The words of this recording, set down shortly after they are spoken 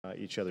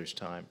each other's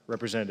time.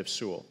 Representative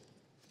Sewell.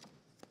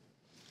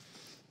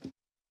 I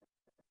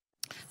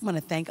want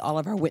to thank all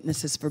of our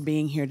witnesses for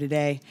being here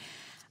today.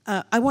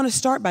 I want to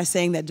start by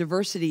saying that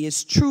diversity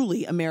is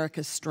truly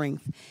America's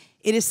strength.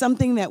 It is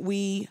something that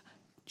we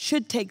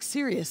should take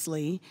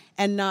seriously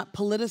and not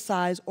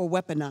politicize or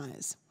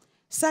weaponize.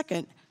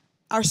 Second,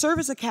 our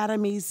service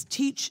academies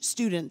teach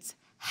students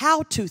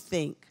how to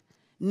think,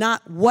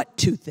 not what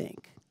to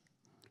think.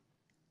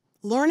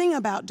 Learning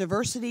about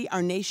diversity,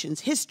 our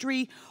nation's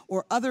history,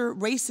 or other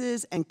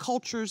races and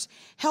cultures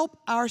help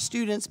our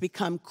students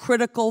become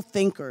critical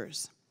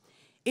thinkers.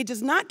 It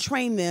does not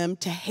train them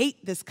to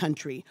hate this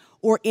country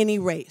or any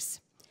race.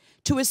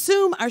 To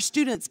assume our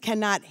students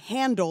cannot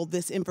handle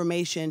this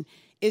information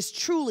is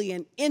truly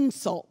an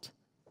insult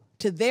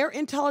to their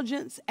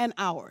intelligence and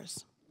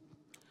ours.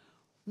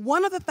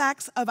 One of the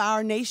facts of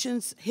our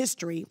nation's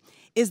history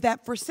is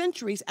that for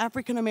centuries,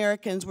 African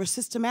Americans were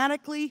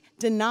systematically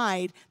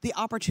denied the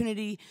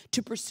opportunity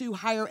to pursue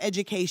higher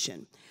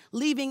education,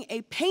 leaving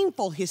a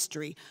painful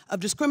history of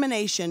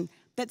discrimination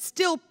that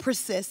still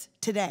persists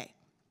today.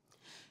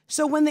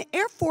 So when the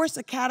Air Force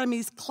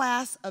Academy's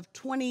class of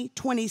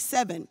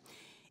 2027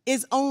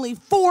 is only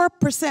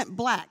 4%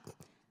 black,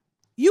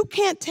 you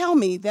can't tell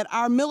me that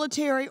our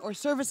military or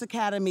service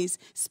academies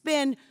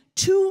spend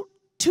too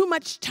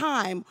much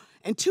time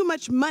and too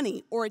much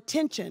money or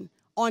attention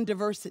on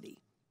diversity.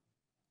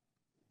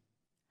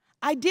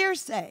 I dare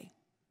say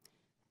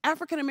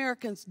African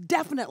Americans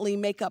definitely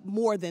make up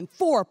more than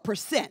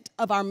 4%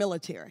 of our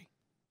military.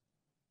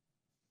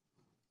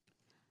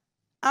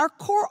 Our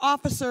Corps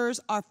officers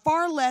are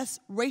far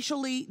less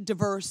racially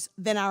diverse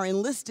than our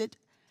enlisted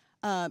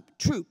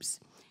troops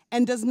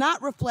and does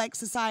not reflect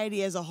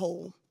society as a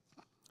whole.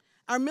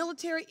 Our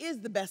military is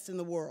the best in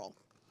the world,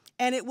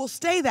 and it will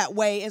stay that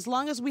way as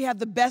long as we have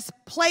the best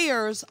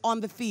players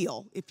on the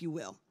field, if you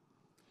will.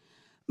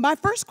 My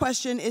first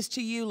question is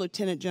to you,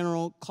 Lieutenant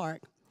General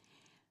Clark.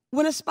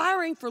 When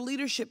aspiring for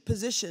leadership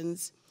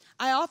positions,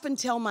 I often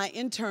tell my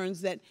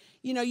interns that,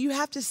 you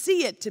have to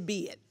see it to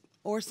be it,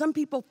 or some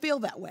people feel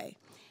that way.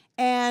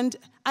 And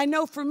I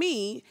know for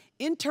me,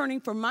 interning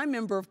for my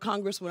member of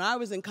Congress when I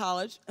was in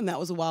college, and that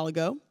was a while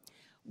ago,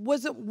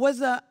 was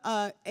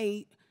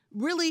a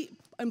really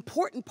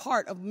important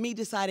part of me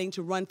deciding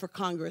to run for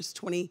Congress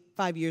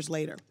 25 years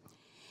later.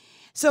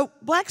 So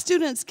black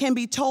students can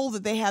be told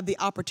that they have the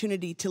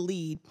opportunity to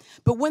lead,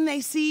 but when they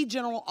see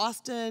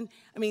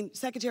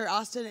Secretary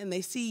Austin, and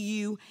they see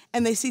you,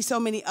 and they see so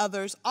many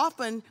others,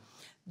 often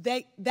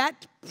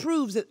that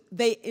proves that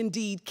they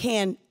indeed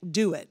can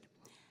do it.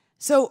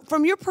 So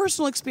from your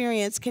personal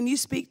experience, can you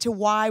speak to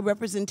why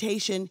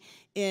representation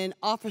in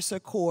Officer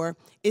Corps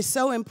is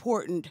so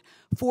important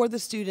for the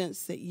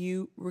students that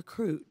you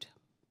recruit?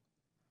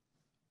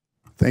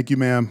 Thank you,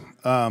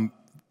 ma'am.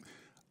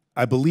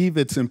 I believe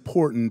it's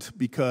important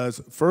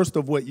because, first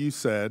of what you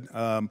said,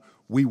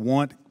 we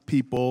want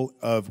people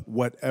of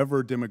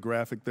whatever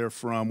demographic they're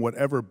from,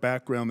 whatever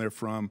background they're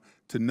from,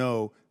 to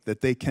know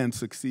that they can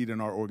succeed in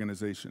our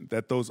organization,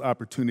 that those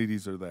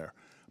opportunities are there.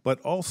 But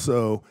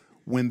also,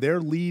 when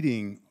they're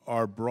leading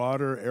our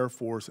broader Air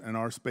Force and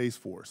our Space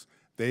Force,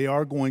 they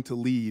are going to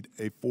lead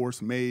a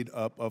force made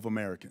up of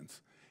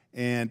Americans.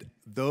 And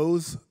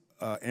those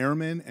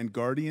airmen and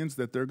guardians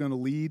that they're going to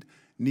lead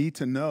need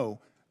to know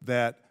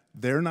that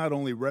they're not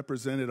only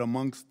represented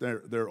amongst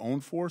their own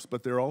force,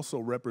 but they're also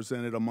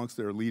represented amongst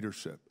their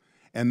leadership.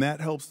 And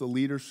that helps the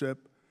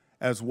leadership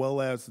as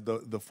well as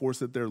the force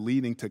that they're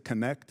leading to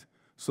connect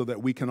so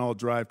that we can all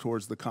drive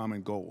towards the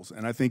common goals.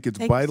 And I think it's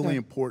vitally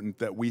important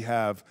that we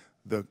have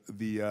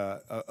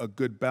a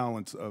good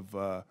balance of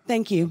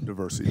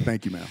diversity.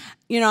 Thank you, ma'am.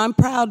 I'm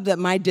proud that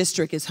my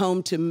district is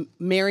home to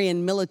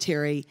Marion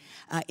Military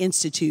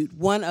Institute,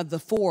 one of the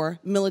 4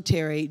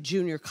 military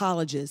junior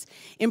colleges.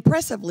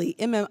 Impressively,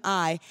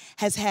 MMI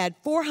has had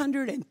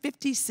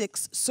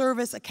 456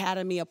 service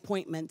academy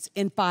appointments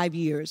in 5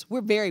 years.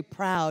 We're very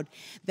proud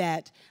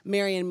that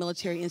Marion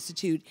Military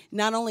Institute,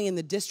 not only in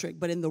the district,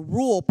 but in the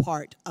rural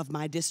part of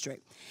my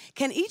district.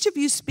 Can each of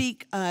you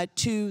speak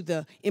to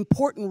the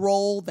important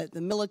role that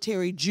the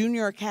military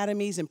junior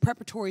academies and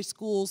preparatory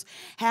schools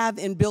have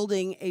in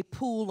building a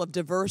pool of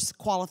diverse,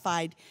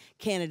 qualified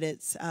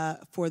candidates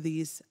for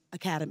these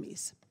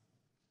academies?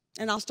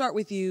 And I'll start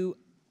with you.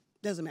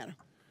 Doesn't matter.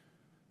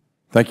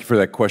 Thank you for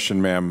that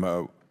question,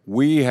 ma'am.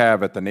 We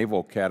have, at the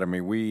Naval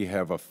Academy, we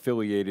have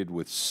affiliated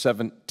with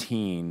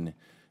 17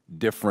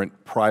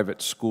 different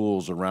private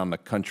schools around the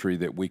country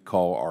that we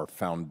call our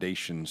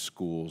foundation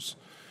schools.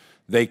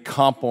 They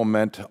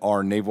complement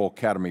our Naval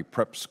Academy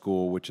Prep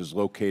School, which is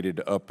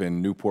located up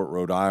in Newport,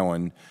 Rhode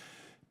Island,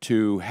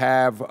 to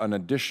have an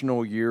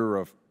additional year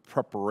of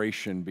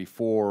preparation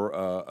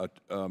before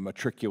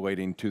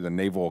matriculating to the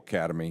Naval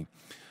Academy.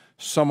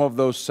 Some of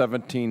those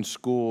 17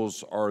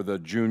 schools are the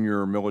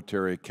junior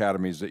military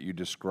academies that you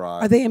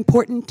described. Are they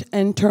important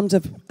in terms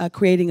of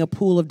creating a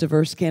pool of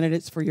diverse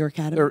candidates for your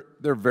academy?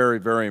 They're very,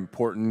 very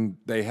important.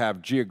 They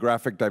have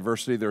geographic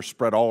diversity. They're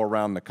spread all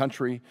around the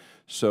country.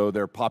 So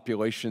their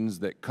populations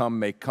that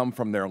may come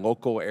from their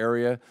local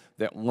area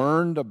that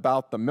learned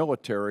about the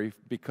military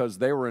because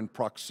they were in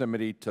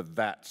proximity to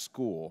that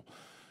school.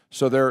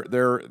 So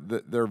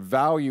they're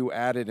value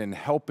added in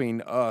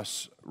helping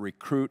us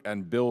recruit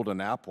and build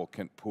an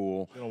applicant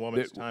pool.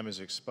 Gentlewoman's time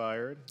has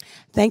expired.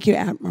 Thank you,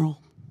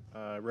 Admiral.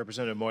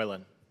 Representative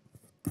Moylan.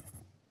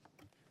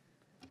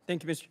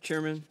 Thank you, Mr.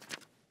 Chairman.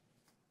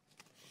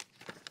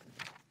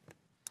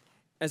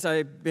 As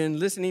I've been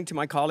listening to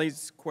my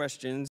colleagues' questions,